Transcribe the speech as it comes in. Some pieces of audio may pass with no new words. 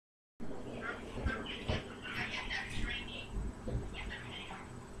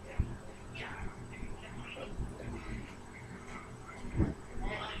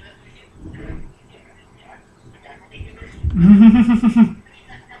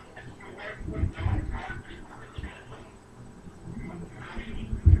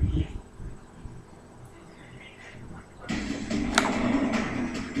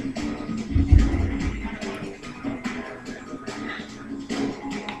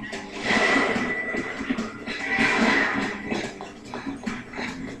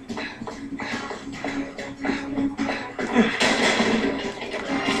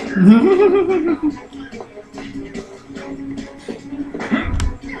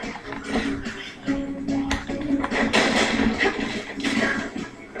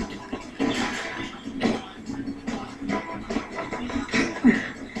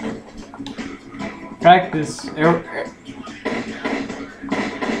Practice.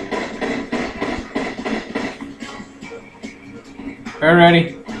 We're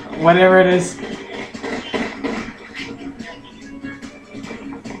ready. Whatever it is.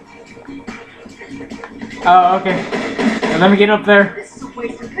 Oh, okay. Let me get up there. This is a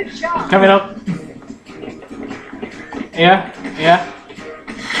waste of good job. Coming up. Yeah, yeah.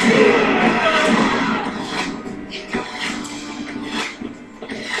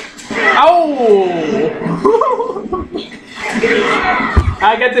 Oh!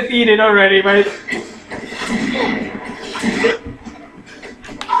 I got defeated already, but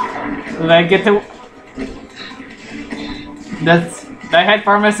I get to. I had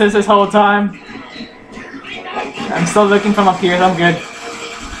pharmacist this whole time. I'm still looking from up here, so I'm good.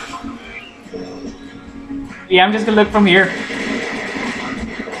 Yeah, I'm just gonna look from here.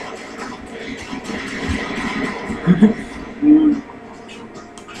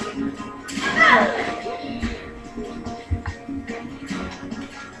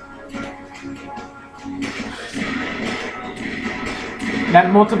 Not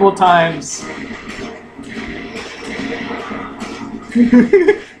multiple times.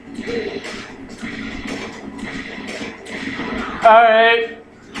 Alright.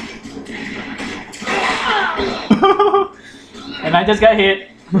 And I just got hit.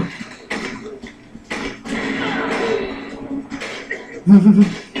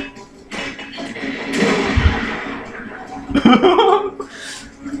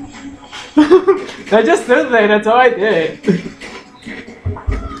 I just stood there, that's all I did.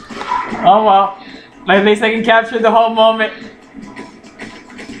 Oh well. At least I can capture the whole moment.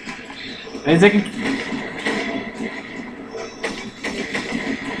 At least I can...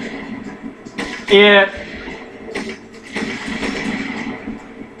 Yeah.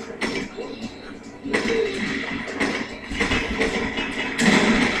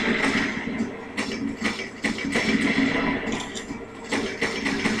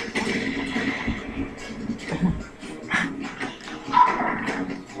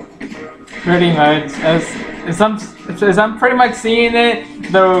 Pretty much. As I'm pretty much seeing it,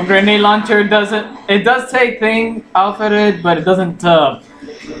 the grenade launcher doesn't. It does take thing off of it, but it doesn't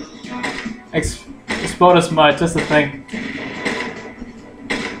explode as much. That's the thing.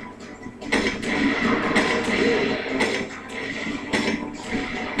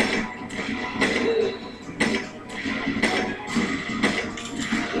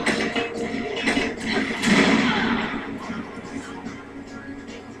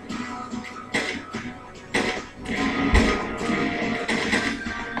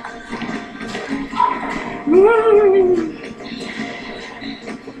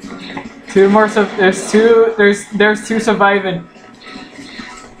 Two more. There's two. There's two surviving.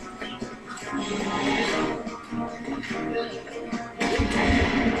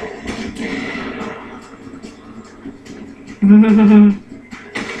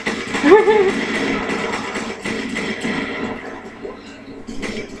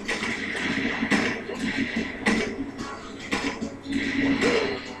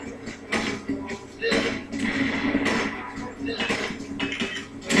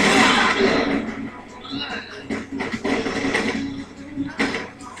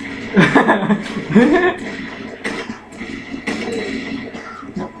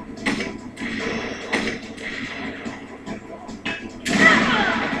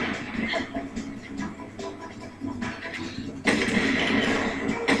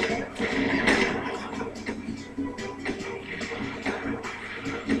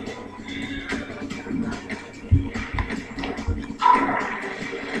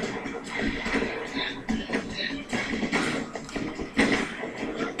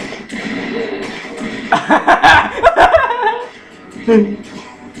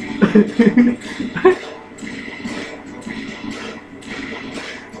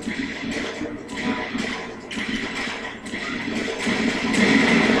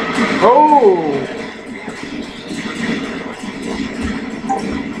 Oh!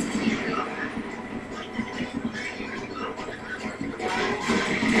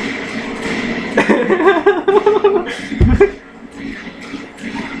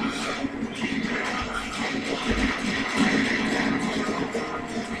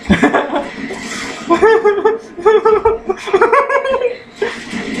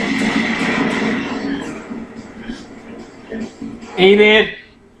 Eat it.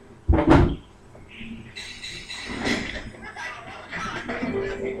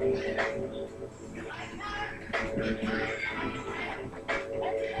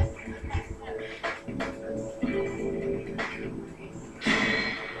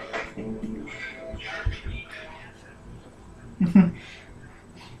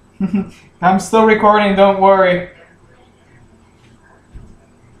 I'm still recording, don't worry.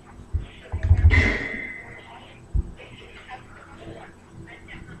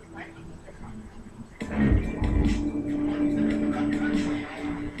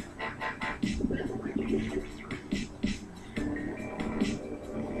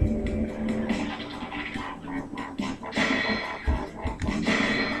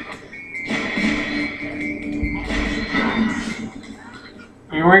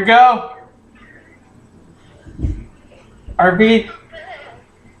 Here we go. RP,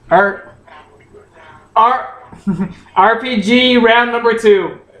 RPG round number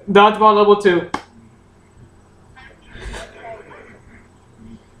 2. Dodgeball level 2.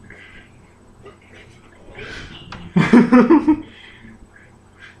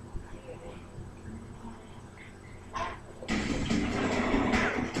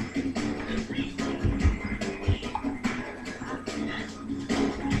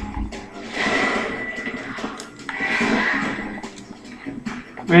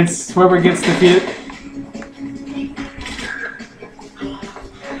 It's whoever gets defeated.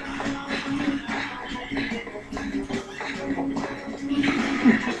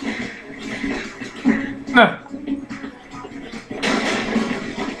 No.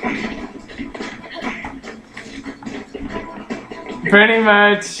 Pretty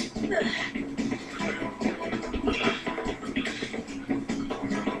much.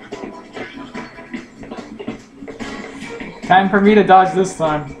 Time for me to dodge this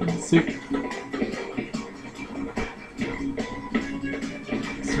time. Let's see.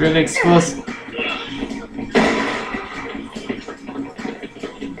 It's really explosive.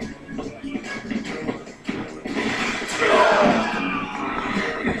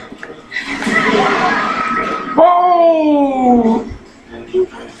 Oh!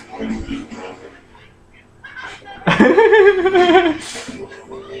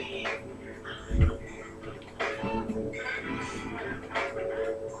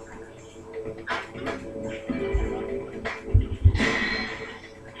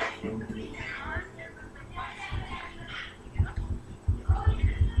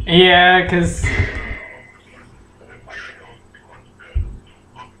 Yeah, 'cause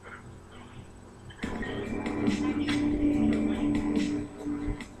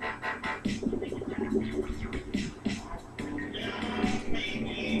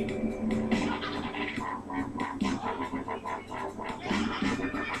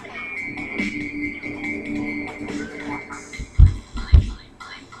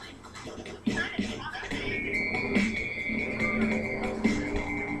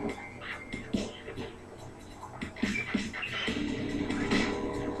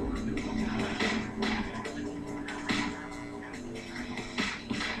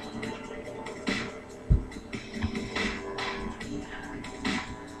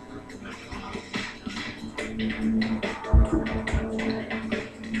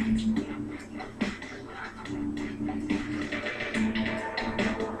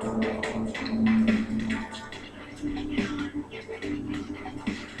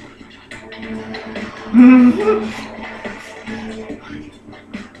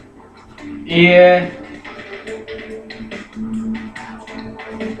yeah.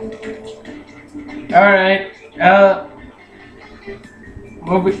 Alright.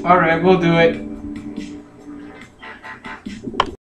 Alright, we'll do it.